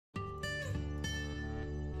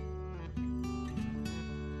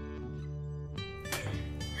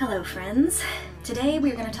Hello friends. Today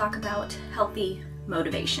we're going to talk about healthy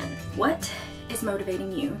motivation. What is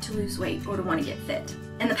motivating you to lose weight or to want to get fit?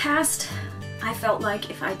 In the past, I felt like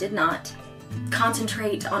if I did not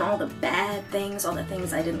concentrate on all the bad things, all the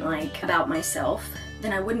things I didn't like about myself,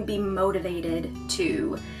 then I wouldn't be motivated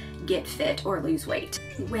to get fit or lose weight.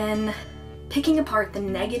 When picking apart the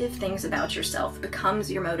negative things about yourself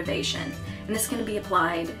becomes your motivation, and this can be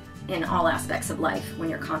applied in all aspects of life when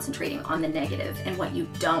you're concentrating on the negative and what you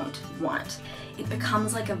don't want, it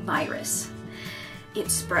becomes like a virus.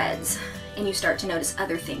 It spreads and you start to notice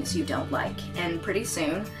other things you don't like, and pretty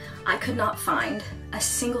soon I could not find a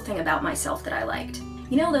single thing about myself that I liked.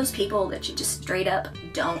 You know those people that you just straight up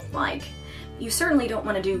don't like? You certainly don't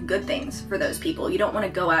want to do good things for those people. You don't want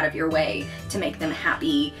to go out of your way to make them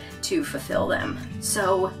happy, to fulfill them.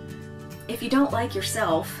 So if you don't like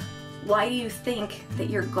yourself, why do you think that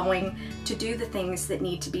you're going to do the things that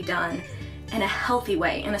need to be done in a healthy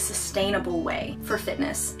way, in a sustainable way for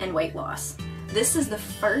fitness and weight loss? This is the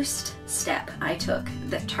first step I took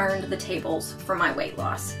that turned the tables for my weight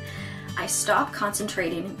loss. I stopped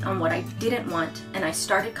concentrating on what I didn't want and I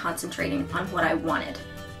started concentrating on what I wanted.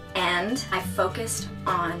 And I focused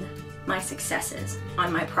on my successes,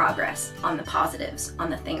 on my progress, on the positives, on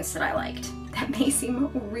the things that I liked. That may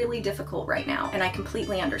seem really difficult right now, and I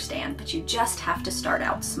completely understand, but you just have to start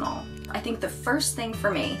out small. I think the first thing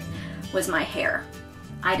for me was my hair.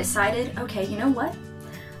 I decided, okay, you know what?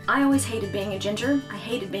 I always hated being a ginger. I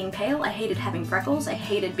hated being pale. I hated having freckles. I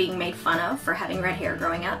hated being made fun of for having red hair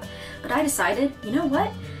growing up. But I decided, you know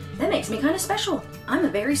what? That makes me kind of special. I'm a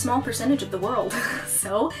very small percentage of the world.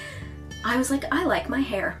 So I was like, I like my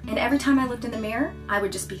hair. And every time I looked in the mirror, I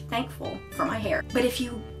would just be thankful for my hair. But if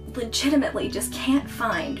you legitimately just can't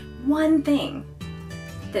find one thing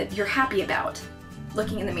that you're happy about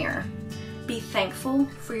looking in the mirror, be thankful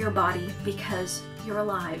for your body because you're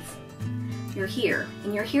alive. You're here,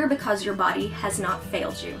 and you're here because your body has not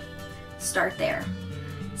failed you. Start there.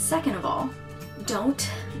 Second of all,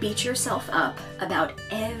 don't beat yourself up about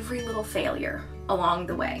every little failure along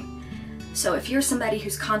the way. So if you're somebody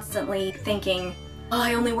who's constantly thinking, oh,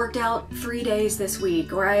 I only worked out 3 days this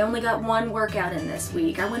week, or I only got one workout in this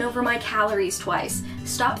week, I went over my calories twice,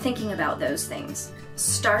 stop thinking about those things.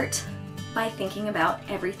 Start by thinking about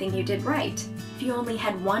everything you did right. If you only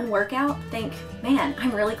had one workout, think, man,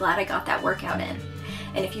 I'm really glad I got that workout in.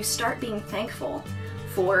 And if you start being thankful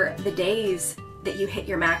for the days that you hit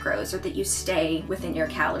your macros or that you stay within your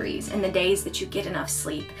calories, and the days that you get enough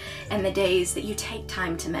sleep, and the days that you take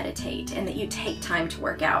time to meditate and that you take time to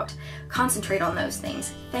work out, concentrate on those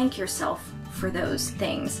things. Thank yourself for those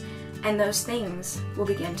things, and those things will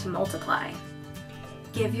begin to multiply.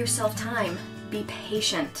 Give yourself time. Be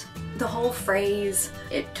patient. The whole phrase,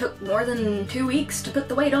 it took more than 2 weeks to put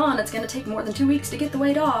the weight on, it's going to take more than 2 weeks to get the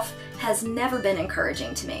weight off, has never been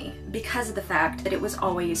encouraging to me because of the fact that it was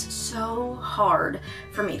always so hard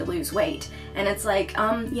for me to lose weight. And it's like,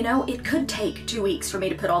 you know, it could take 2 weeks for me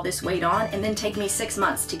to put all this weight on and then take me 6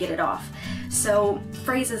 months to get it off. So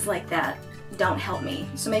phrases like that don't help me.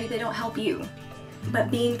 So maybe they don't help you. But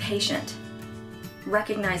being patient,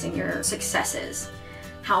 recognizing your successes,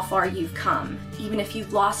 how far you've come. Even if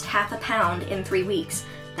you've lost half a pound in 3 weeks,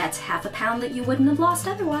 that's half a pound that you wouldn't have lost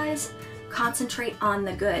otherwise. Concentrate on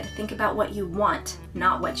the good. Think about what you want,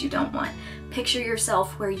 not what you don't want. Picture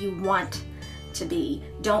yourself where you want to be.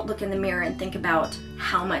 Don't look in the mirror and think about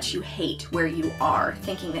how much you hate where you are,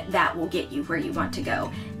 thinking that that will get you where you want to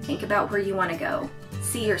go. Think about where you want to go.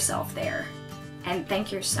 See yourself there, and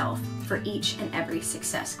thank yourself for each and every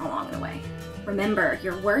success along the way. Remember,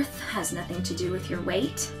 your worth has nothing to do with your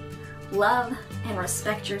weight. Love and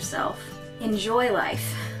respect yourself. Enjoy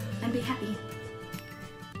life and be happy.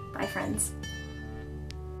 Bye, friends.